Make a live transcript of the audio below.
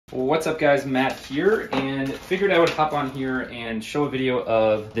What's up guys, Matt here, and figured I would hop on here and show a video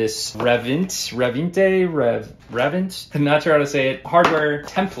of this Ravinte, I'm not sure how to say it, hardware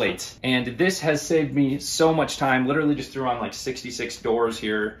template. And this has saved me so much time. Literally just threw on like 66 doors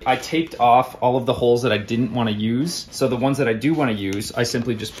here. I taped off all of the holes that I didn't want to use. So the ones that I do want to use, I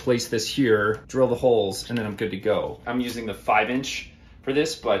simply just place this here, drill the holes, and then I'm good to go. I'm using the 5-inch for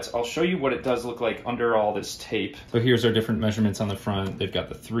this, but I'll show you what it does look like under all this tape. So here's our different measurements on the front. They've got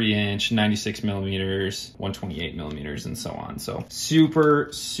the 3-inch, 96 millimeters, 128 millimeters, and so on. So super,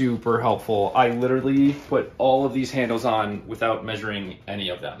 super helpful. I literally put all of these handles on without measuring any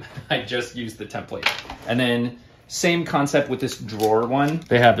of them. I just used the template. And then same concept with this drawer one.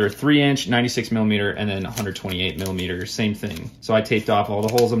 They have their 3-inch, 96 millimeter, and then 128 millimeters, same thing. So I taped off all the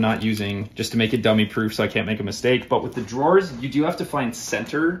holes I'm not using just to make it dummy proof so I can't make a mistake. But with the drawers, you do have to find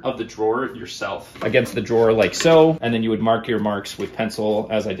center of the drawer yourself against the drawer like so. And then you would mark your marks with pencil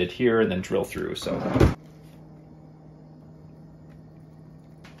as I did here and then drill through. So